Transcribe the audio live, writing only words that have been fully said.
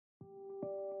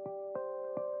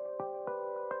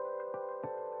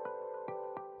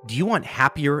Do you want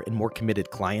happier and more committed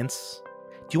clients?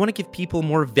 Do you want to give people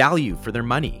more value for their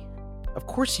money? Of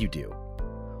course you do.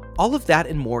 All of that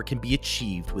and more can be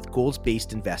achieved with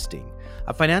goals-based investing,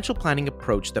 a financial planning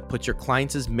approach that puts your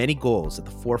clients' many goals at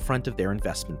the forefront of their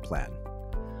investment plan.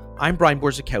 I'm Brian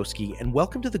Borzakowski, and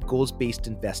welcome to the Goals-Based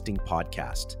Investing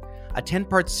podcast, a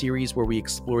 10-part series where we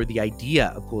explore the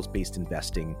idea of goals-based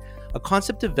investing, a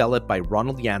concept developed by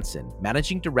Ronald Jansen,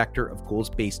 Managing Director of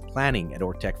Goals-Based Planning at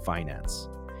Ortec Finance.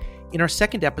 In our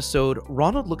second episode,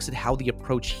 Ronald looks at how the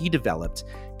approach he developed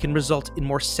can result in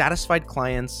more satisfied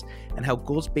clients and how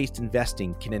goals-based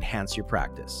investing can enhance your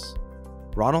practice.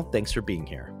 Ronald, thanks for being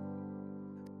here.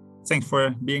 Thanks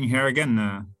for being here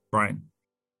again, Brian.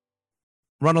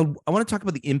 Ronald, I want to talk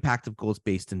about the impact of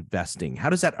goals-based investing. How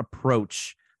does that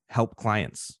approach help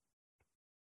clients?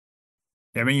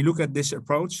 Yeah, when you look at this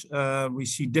approach, we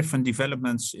see different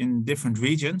developments in different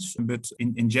regions. But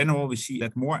in general, we see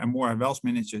that more and more wealth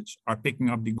managers are picking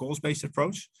up the goals-based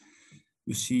approach.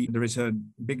 You see there is a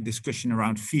big discussion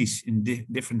around fees in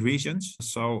different regions.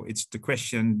 So it's the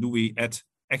question, do we add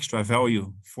extra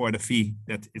value for the fee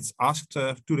that it's asked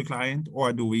to the client,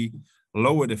 or do we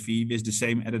lower the fee with the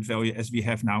same added value as we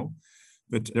have now?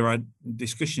 But there are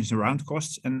discussions around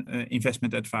costs and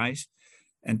investment advice.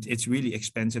 And it's really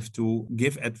expensive to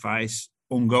give advice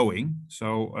ongoing.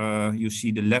 So you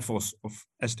see the levels of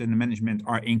asset management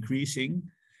are increasing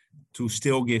to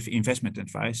still give investment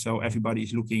advice. So everybody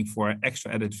is looking for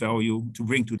extra added value to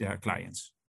bring to their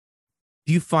clients.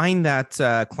 Do you find that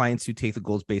clients who take the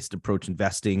goals-based approach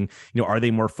investing, are they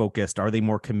more focused? Are they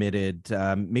more committed?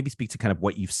 Maybe speak to kind of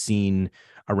what you've seen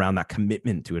around that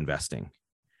commitment to investing.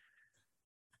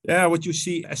 Yeah, what you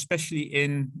see, especially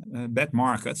in bad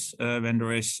markets, when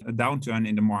there is a downturn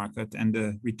in the market and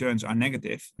the returns are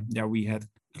negative, we had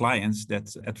clients that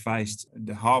advised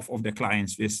the half of their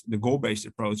clients with the goal-based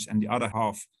approach and the other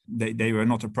half, they were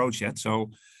not approached yet.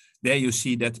 So there you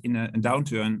see that in a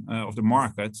downturn of the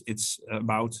market, it's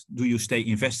about, do you stay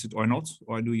invested or not?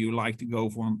 Or do you like to go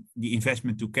from the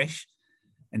investment to cash?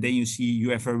 And then you see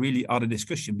you have a really other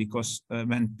discussion, because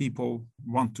when people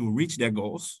want to reach their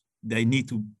goals, they need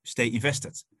to stay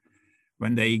invested.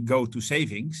 When they go to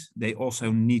savings, they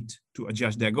also need to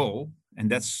adjust their goal. And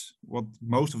that's what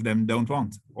most of them don't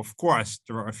want. Of course,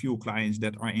 there are a few clients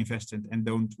that are invested and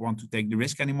don't want to take the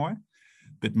risk anymore.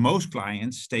 But most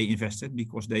clients stay invested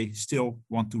because they still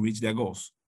want to reach their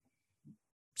goals.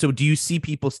 So do you see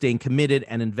people staying committed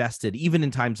and invested even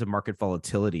in times of market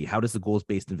volatility? How does the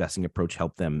goals-based investing approach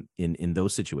help them in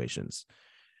those situations?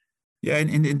 Yeah,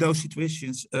 in those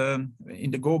situations,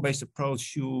 in the goal-based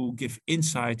approach, you give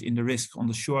insight in the risk on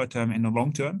the short term and the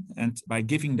long term. And by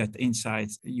giving that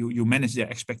insight, you manage their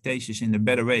expectations in a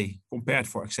better way compared,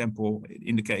 for example,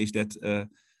 in the case that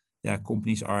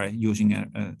companies are using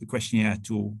a questionnaire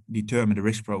to determine the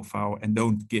risk profile and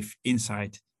don't give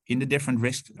insight in the different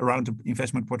risks around the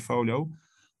investment portfolio.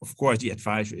 Of course, the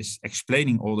advisor is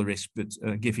explaining all the risks,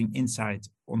 but giving insight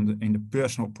in the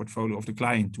personal portfolio of the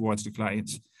client towards the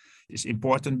clients is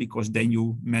important, because then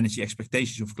you manage the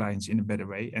expectations of clients in a better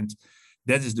way. And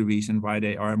that is the reason why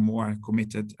they are more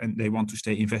committed and they want to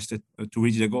stay invested to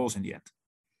reach their goals in the end.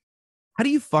 How do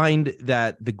you find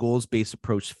that the goals-based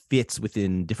approach fits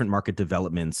within different market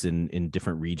developments in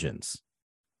different regions?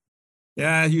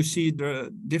 Yeah, you see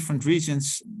the different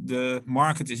regions, the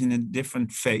market is in a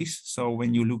different phase. So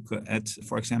when you look at,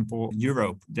 for example,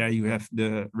 Europe, there you have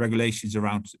the regulations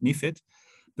around MiFID.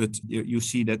 But you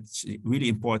see that it's really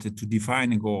important to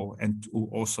define a goal and to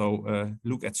also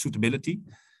look at suitability.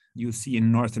 You see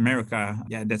in North America,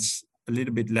 that's a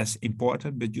little bit less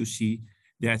important, but you see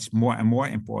that's more and more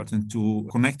important to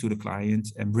connect to the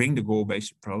client and bring the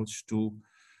goal-based approach to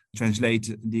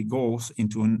translate the goals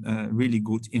into a really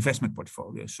good investment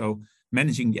portfolio. So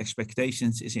managing the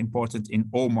expectations is important in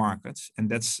all markets, and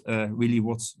that's really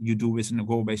what you do with a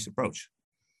goal-based approach.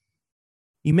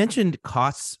 You mentioned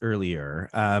costs earlier.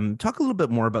 Talk a little bit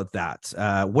more about that.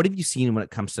 What have you seen when it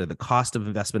comes to the cost of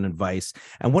investment advice,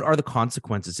 and what are the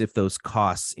consequences if those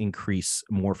costs increase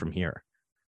more from here?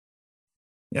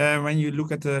 Yeah, when you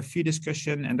look at the fee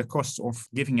discussion and the cost of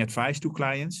giving advice to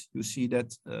clients, you see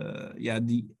that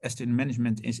the asset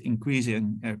management is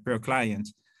increasing per client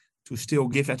to still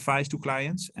give advice to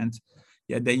clients. And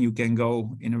then you can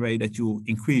go in a way that you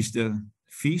increase the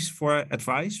fees for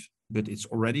advice, but it's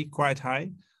already quite high,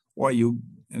 or you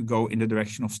go in the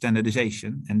direction of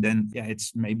standardization. And then,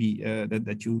 it's maybe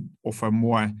that you offer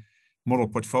more model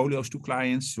portfolios to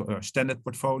clients, or standard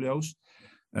portfolios.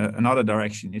 Another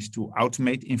direction is to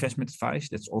automate investment advice.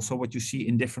 That's also what you see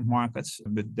in different markets.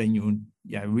 But then you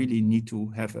really need to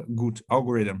have a good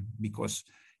algorithm, because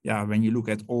yeah, when you look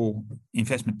at all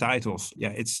investment titles,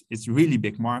 yeah, it's really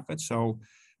big market. So,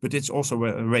 but it's also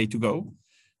a way to go.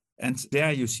 And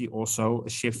there you see also a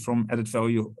shift from added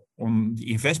value on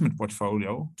the investment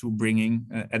portfolio to bringing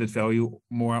added value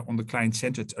more on the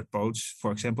client-centered approach,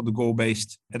 for example, the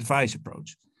goal-based advice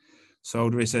approach.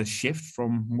 So there is a shift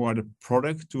from more the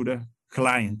product to the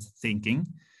client thinking.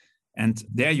 And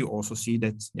there you also see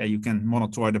that you can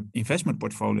monitor the investment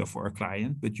portfolio for a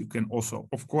client, but you can also,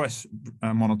 of course,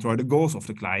 monitor the goals of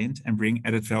the client and bring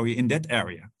added value in that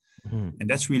area. Mm-hmm. And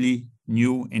that's really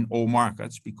new in all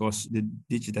markets because the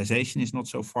digitization is not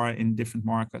so far in different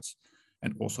markets.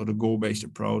 And also the goal-based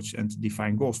approach and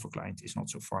define goals for clients is not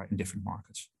so far in different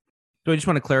markets. So I just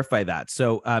want to clarify that.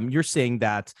 So you're saying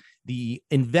that the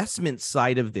investment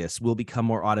side of this will become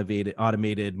more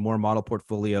automated, more model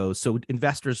portfolios. So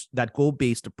investors, that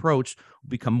goal-based approach will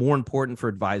become more important for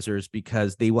advisors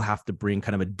because they will have to bring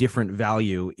kind of a different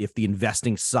value if the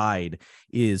investing side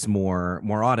is more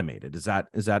automated. Is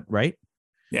that right?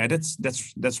 Yeah,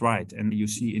 that's right. And you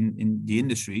see in the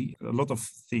industry, a lot of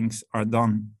things are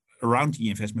done around the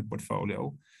investment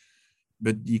portfolio.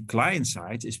 But the client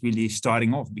side is really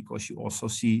starting off because you also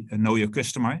see a know your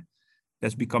customer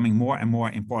that's becoming more and more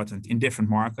important in different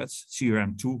markets.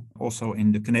 CRM2 also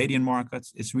in the Canadian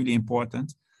markets is really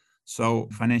important. So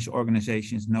financial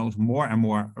organizations knows more and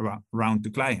more around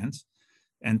the client.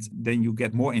 And then you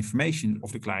get more information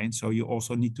of the client. So you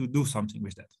also need to do something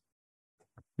with that.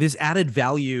 This added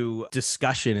value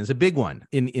discussion is a big one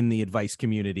in the advice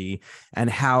community, and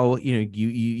how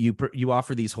you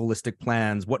offer these holistic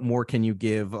plans. What more can you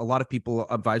give? A lot of people,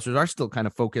 advisors, are still kind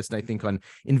of focused, I think, on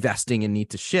investing and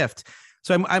need to shift.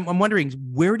 So I'm wondering,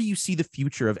 where do you see the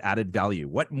future of added value?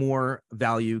 What more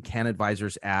value can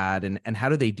advisors add, and how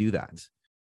do they do that?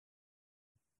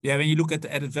 Yeah, when you look at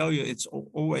the added value, it's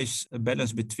always a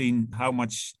balance between how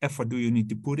much effort do you need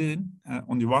to put in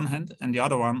on the one hand, and the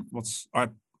other one, are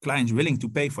clients willing to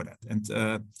pay for that? And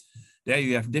there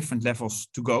you have different levels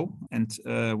to go. And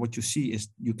what you see is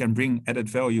you can bring added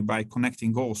value by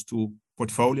connecting goals to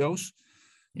portfolios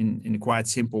in a quite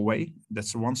simple way.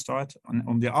 That's the one start.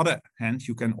 On the other hand,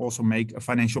 you can also make a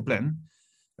financial plan,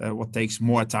 what takes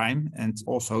more time and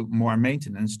also more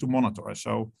maintenance to monitor.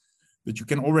 So, but you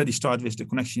can already start with the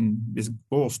connection with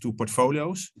goals to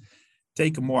portfolios.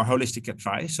 Take a more holistic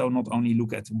advice. So not only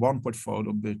look at one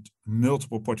portfolio, but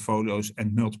multiple portfolios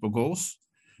and multiple goals.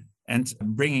 And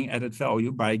bringing added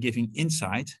value by giving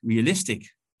realistic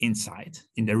insight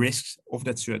in the risks of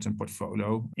that certain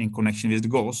portfolio in connection with the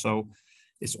goals. So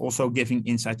it's also giving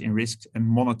insight in risks and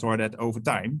monitor that over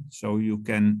time. So you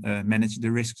can manage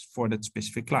the risks for that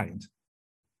specific client.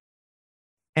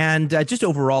 And just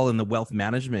overall in the wealth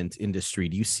management industry,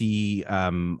 do you see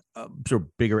sort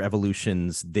of bigger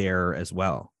evolutions there as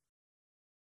well?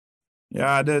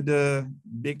 Yeah, the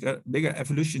bigger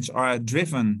evolutions are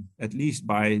driven at least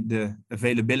by the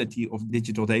availability of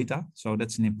digital data. So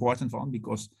that's an important one,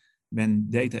 because when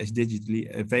data is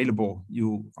digitally available,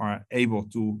 you are able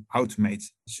to automate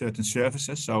certain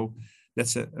services. So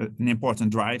that's an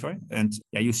important driver. And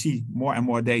yeah, you see more and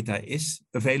more data is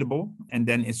available. And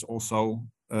then it's also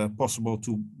possible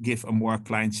to give a more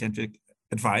client-centric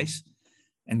advice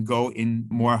and go in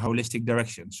more holistic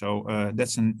direction. So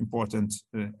that's an important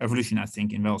evolution, I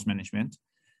think, in wealth management.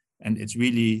 And it's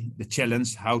really the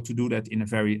challenge how to do that in a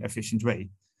very efficient way.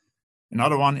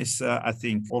 Another one is, I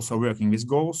think, also working with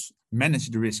goals, manage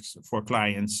the risks for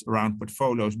clients around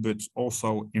portfolios, but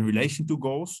also in relation to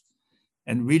goals,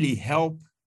 and really help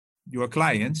your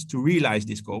clients to realize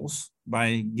these goals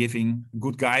by giving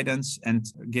good guidance and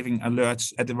giving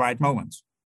alerts at the right moment.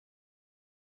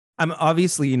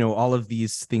 Obviously, all of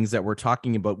these things that we're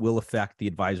talking about will affect the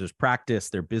advisor's practice,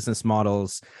 their business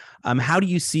models. How do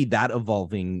you see that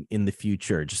evolving in the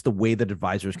future? Just the way that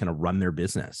advisors kind of run their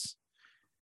business?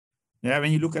 Yeah,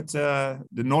 when you look at the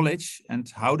knowledge and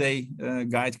how they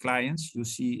guide clients, you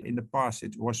see in the past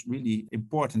it was really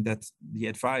important that the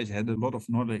advisor had a lot of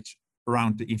knowledge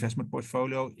around the investment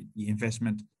portfolio, the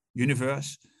investment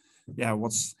universe,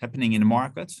 what's happening in the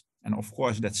market. And of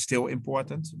course, that's still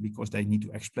important because they need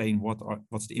to explain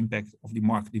what's the impact of the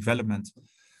market development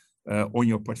on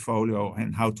your portfolio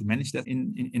and how to manage that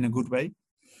in a good way.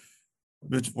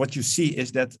 But what you see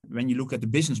is that when you look at the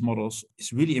business models,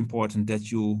 it's really important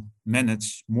that you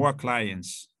manage more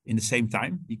clients in the same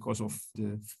time because of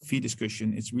the fee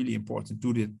discussion. It's really important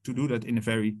to do that in a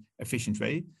very efficient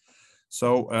way.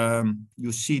 So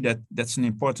you see that that's an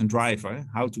important driver,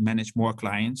 how to manage more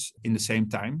clients in the same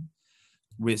time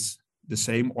with the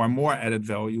same or more added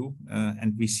value.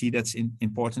 And we see that's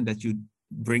important that you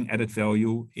bring added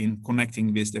value in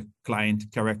connecting with the client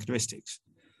characteristics.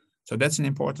 So that's an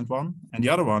important one. And the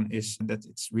other one is that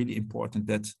it's really important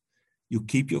that you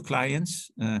keep your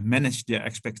clients, manage their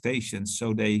expectations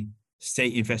so they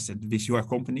stay invested with your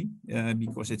company,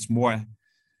 because it's more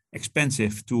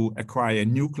expensive to acquire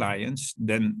new clients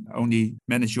than only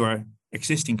manage your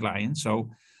existing clients. So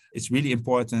it's really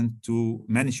important to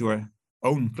manage your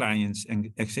own clients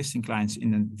and existing clients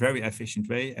in a very efficient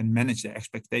way and manage their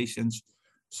expectations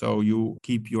so you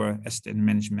keep your asset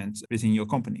management within your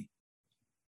company.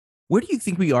 Where do you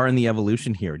think we are in the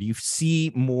evolution here? Do you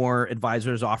see more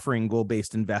advisors offering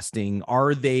goal-based investing?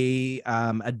 Are they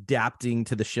adapting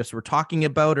to the shifts we're talking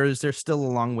about, or is there still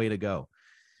a long way to go?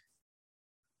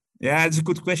 Yeah, it's a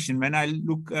good question. When I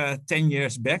look 10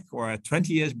 years back or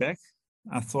 20 years back,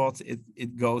 I thought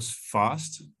it goes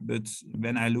fast. But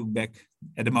when I look back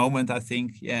at the moment, I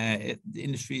think, the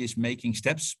industry is making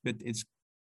steps, but it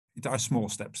are small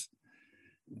steps.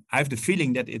 I have the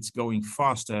feeling that it's going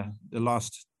faster the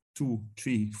last 2,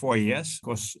 3, 4 years,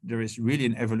 because there is really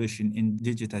an evolution in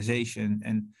digitization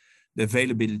and the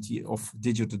availability of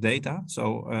digital data.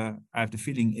 So I have the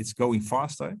feeling it's going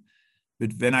faster.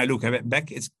 But when I look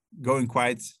back, it's going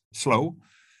quite slow.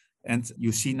 And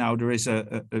you see now there is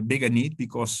a bigger need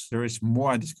because there is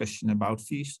more discussion about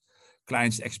fees.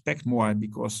 Clients expect more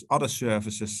because other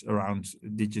services around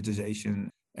digitization,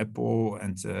 Apple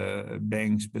and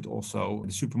banks, but also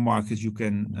the supermarkets, you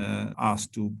can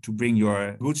ask to bring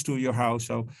your goods to your house.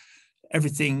 So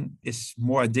everything is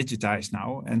more digitized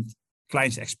now and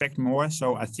clients expect more.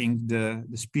 So I think the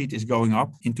speed is going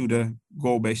up into the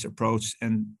goal-based approach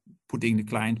and putting the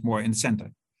client more in the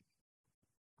center.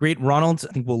 Great, Ronald.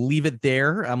 I think we'll leave it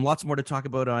there. Lots more to talk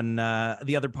about on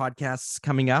the other podcasts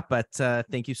coming up, but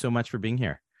thank you so much for being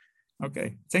here.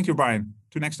 Okay. Thank you, Brian.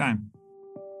 Till next time.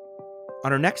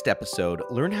 On our next episode,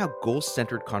 learn how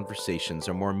goal-centered conversations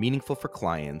are more meaningful for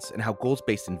clients and how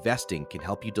goals-based investing can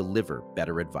help you deliver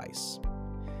better advice.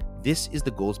 This is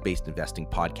the Goals-Based Investing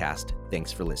Podcast.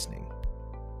 Thanks for listening.